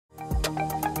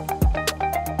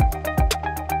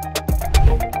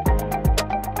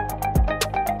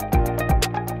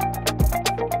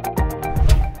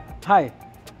Hi,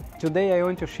 today I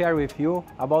want to share with you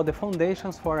about the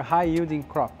foundations for high-yielding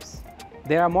crops.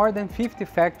 There are more than 50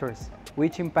 factors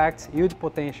which impact yield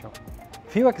potential.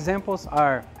 Few examples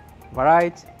are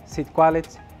variety, seed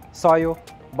quality, soil,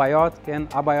 biotic and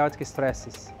abiotic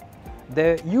stresses.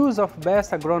 The use of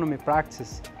best agronomy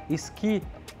practices is key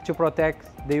to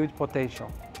protect the yield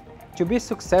potential. To be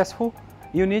successful,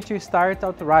 you need to start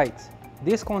out right.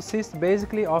 This consists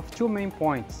basically of two main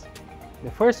points. The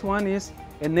first one is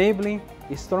enabling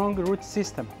a strong root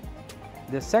system.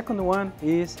 The second one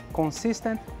is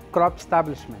consistent crop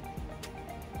establishment.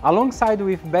 Alongside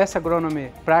with best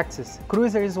agronomy practice,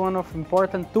 Cruiser is one of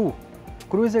important tools.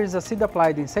 Cruiser is a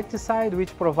seed-applied insecticide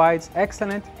which provides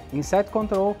excellent insect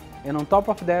control and on top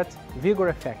of that, vigor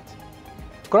effect.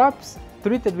 Crops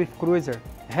treated with Cruiser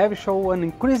have shown an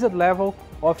increased level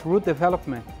of root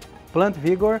development, plant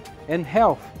vigor and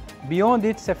health beyond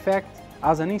its effect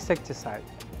as an insecticide.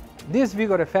 This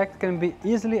vigor effect can be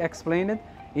easily explained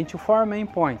into four main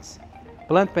points: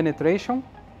 plant penetration,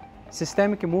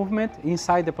 systemic movement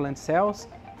inside the plant cells,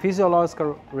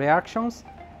 physiological reactions,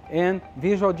 and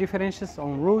visual differences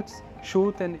on roots,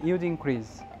 shoot and yield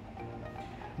increase.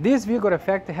 This vigor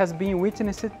effect has been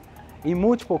witnessed in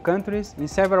multiple countries in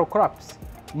several crops,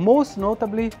 most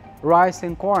notably rice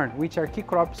and corn, which are key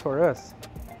crops for us.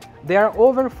 There are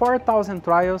over 4,000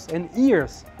 trials and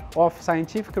years of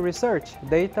scientific research,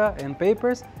 data and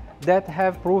papers that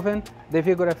have proven the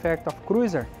vigor effect of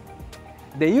Cruiser.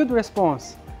 The yield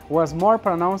response was more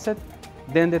pronounced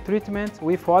than the treatment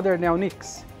with other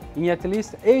neonics in at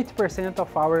least 80%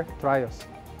 of our trials.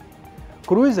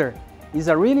 Cruiser is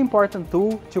a really important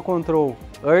tool to control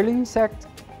early insect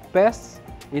pests,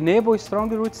 enable a strong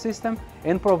root system,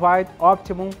 and provide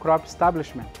optimum crop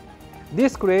establishment.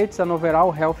 This creates an overall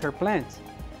healthier plant.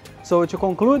 So to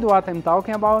conclude what I'm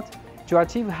talking about, to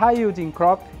achieve high yielding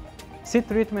crop, seed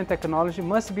treatment technology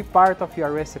must be part of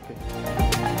your recipe.